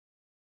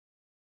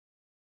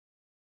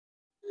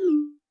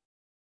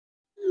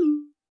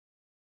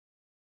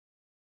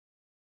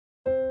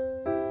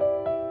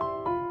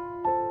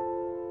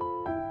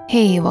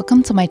Hey,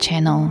 welcome to my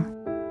channel.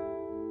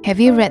 Have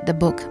you read the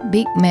book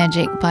Big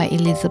Magic by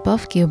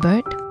Elizabeth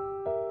Gilbert?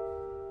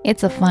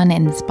 It's a fun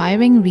and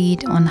inspiring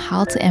read on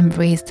how to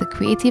embrace the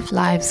creative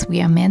lives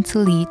we are meant to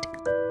lead,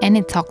 and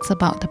it talks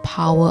about the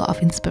power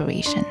of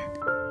inspiration.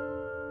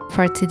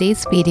 For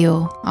today's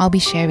video, I'll be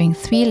sharing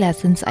 3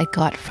 lessons I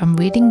got from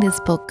reading this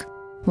book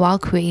while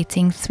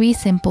creating 3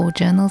 simple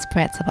journal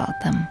spreads about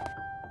them.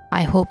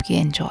 I hope you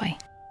enjoy.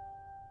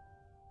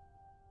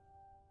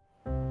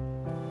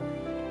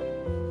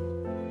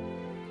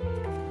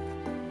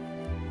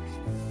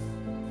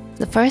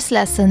 The first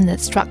lesson that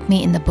struck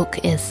me in the book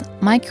is,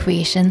 my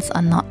creations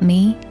are not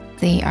me,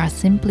 they are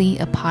simply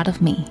a part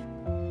of me.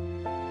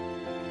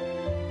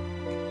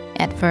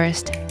 At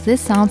first,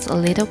 this sounds a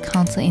little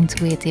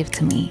counterintuitive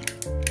to me.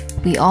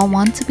 We all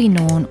want to be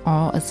known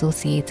or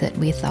associated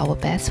with our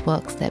best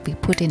works that we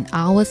put in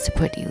hours to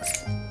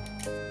produce.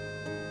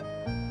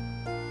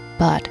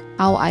 But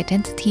our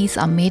identities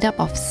are made up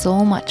of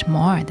so much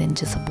more than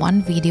just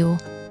one video,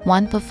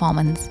 one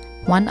performance,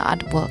 one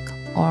artwork,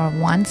 or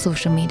one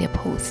social media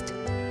post.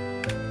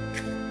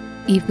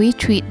 If we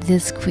treat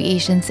these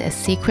creations as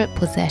sacred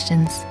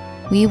possessions,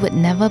 we would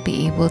never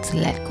be able to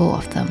let go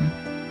of them.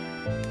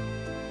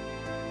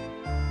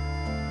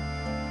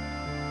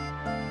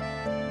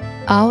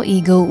 Our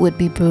ego would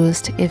be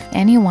bruised if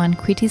anyone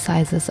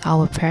criticizes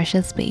our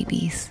precious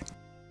babies.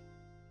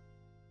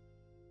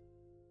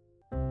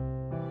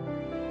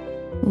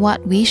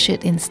 What we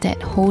should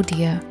instead hold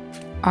dear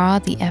are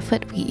the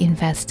effort we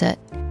invested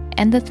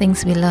and the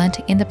things we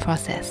learned in the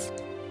process.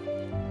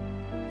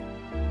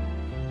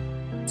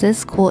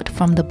 This quote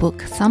from the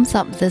book sums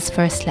up this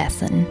first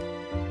lesson.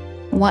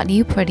 What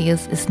you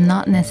produce is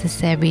not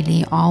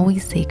necessarily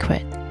always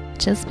sacred,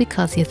 just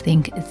because you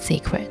think it's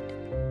sacred.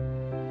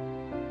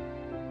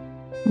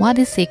 What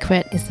is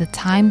sacred is the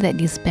time that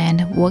you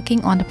spend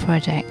working on the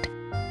project,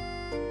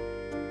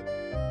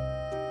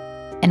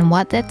 and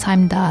what that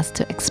time does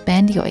to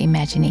expand your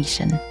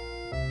imagination,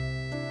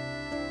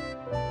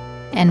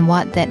 and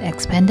what that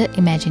expanded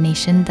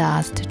imagination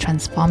does to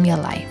transform your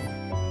life.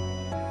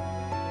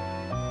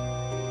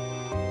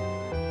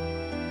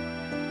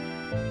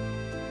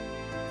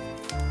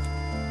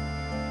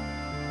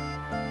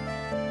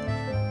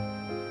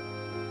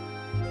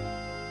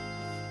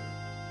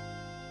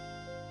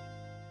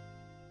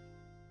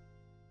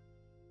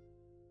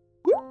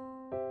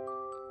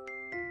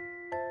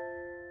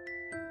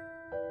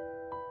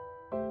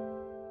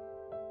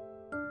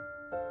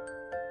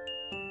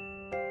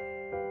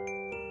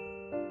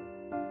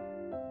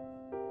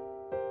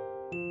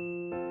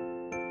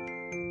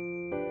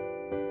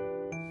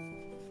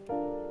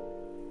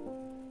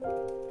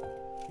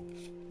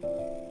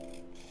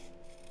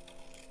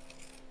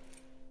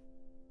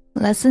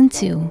 Lesson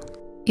 2.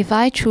 If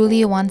I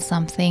truly want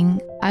something,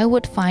 I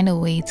would find a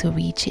way to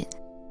reach it.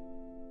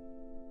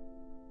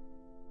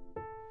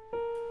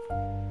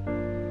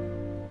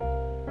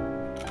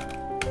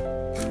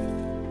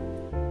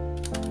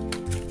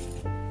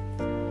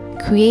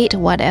 Create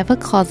whatever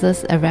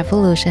causes a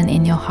revolution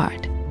in your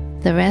heart.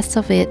 The rest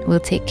of it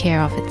will take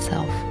care of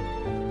itself.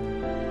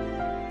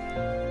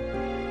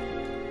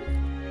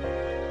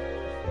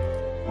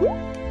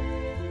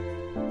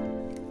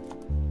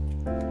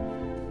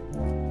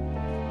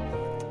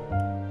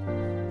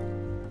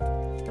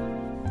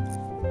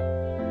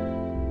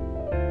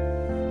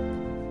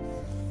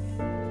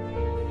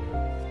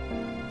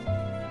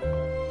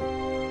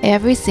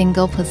 Every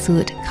single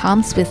pursuit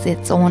comes with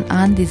its own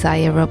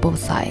undesirable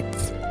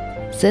sides.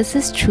 This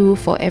is true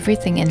for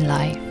everything in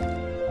life.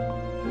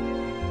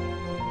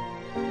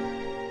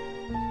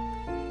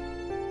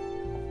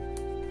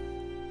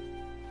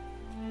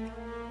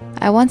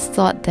 I once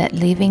thought that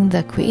living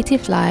the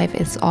creative life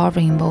is all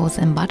rainbows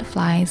and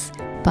butterflies,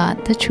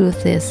 but the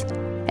truth is,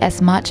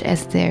 as much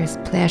as there's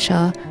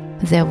pleasure,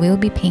 there will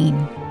be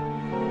pain.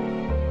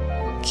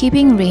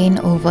 Keeping reign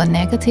over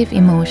negative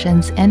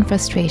emotions and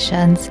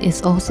frustrations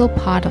is also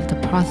part of the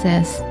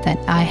process that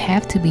I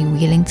have to be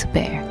willing to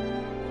bear.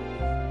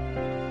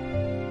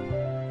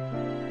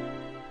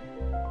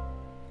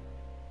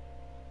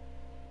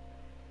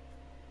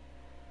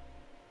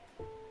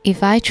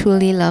 If I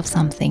truly love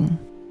something,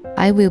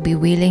 I will be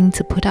willing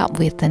to put up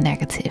with the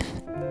negative.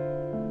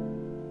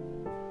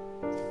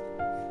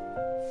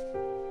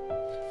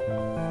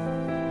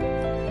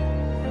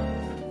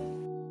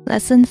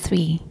 Lesson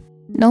 3.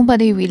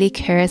 Nobody really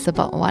cares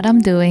about what I'm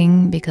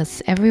doing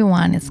because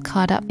everyone is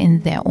caught up in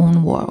their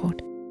own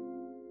world.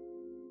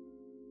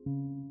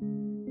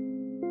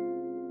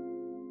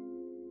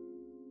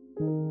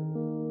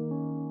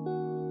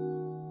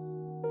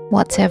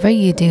 Whatever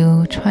you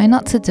do, try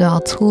not to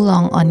dwell too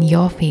long on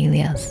your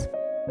failures.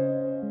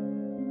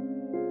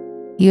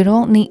 You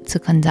don't need to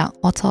conduct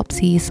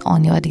autopsies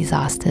on your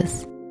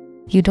disasters.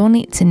 You don't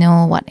need to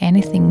know what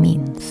anything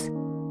means.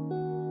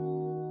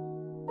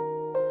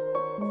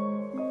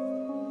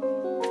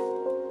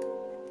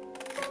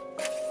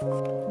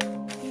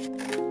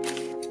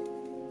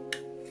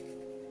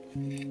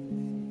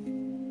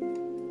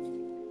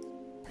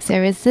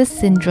 There is this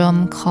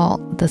syndrome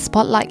called the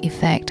spotlight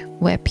effect,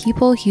 where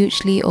people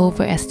hugely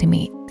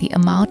overestimate the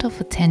amount of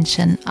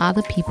attention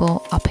other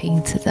people are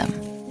paying to them.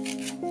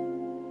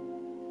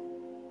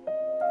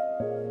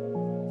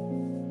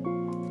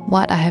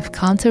 What I have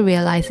come to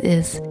realize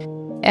is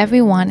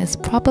everyone is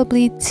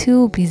probably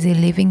too busy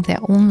living their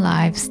own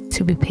lives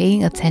to be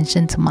paying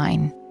attention to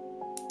mine.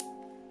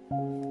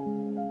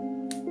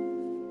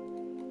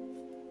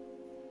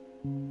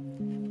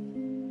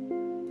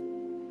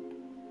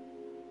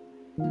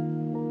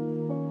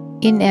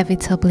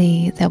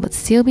 Inevitably, there would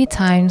still be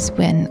times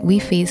when we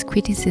face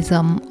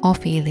criticism or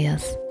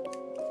failures.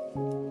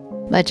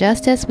 But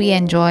just as we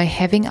enjoy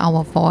having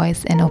our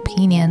voice and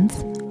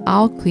opinions,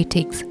 our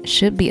critics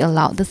should be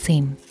allowed the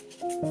same.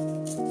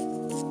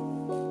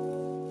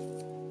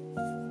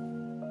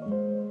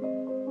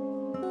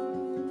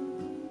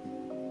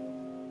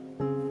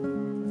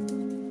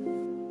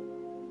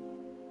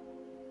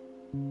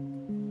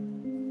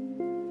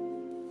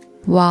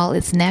 While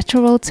it's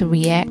natural to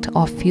react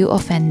or feel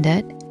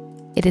offended,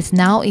 it is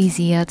now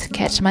easier to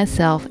catch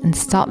myself and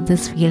stop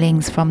these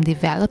feelings from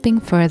developing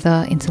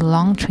further into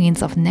long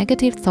trains of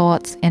negative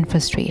thoughts and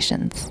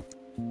frustrations.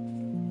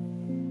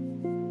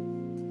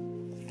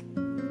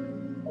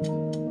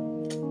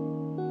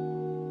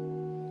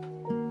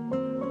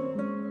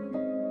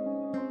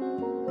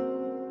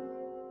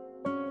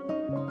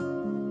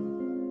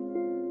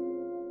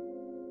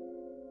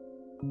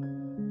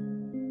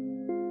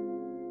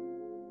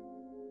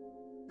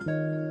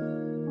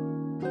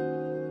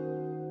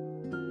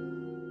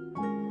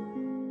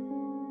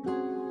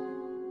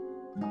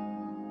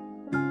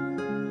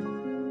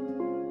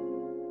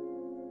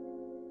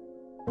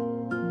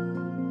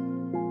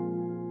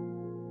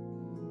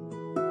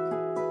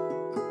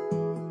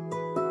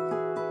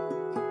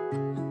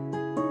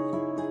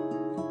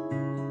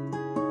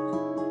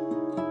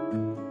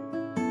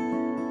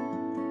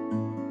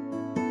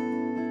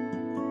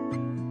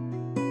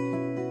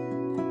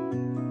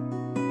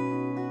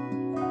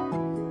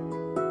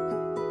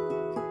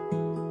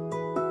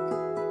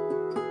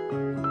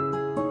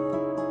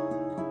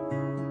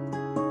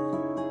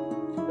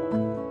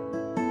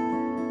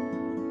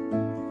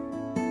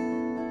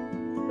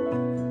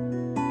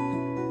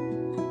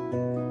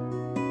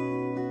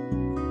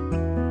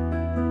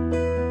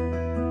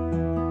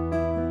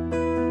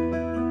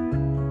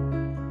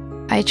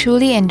 I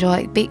truly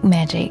enjoyed Big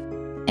Magic,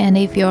 and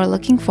if you're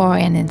looking for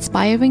an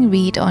inspiring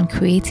read on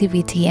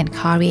creativity and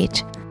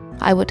courage,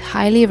 I would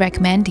highly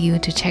recommend you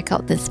to check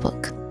out this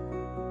book.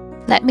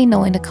 Let me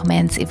know in the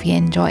comments if you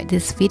enjoyed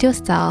this video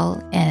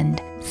style,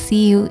 and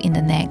see you in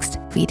the next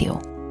video.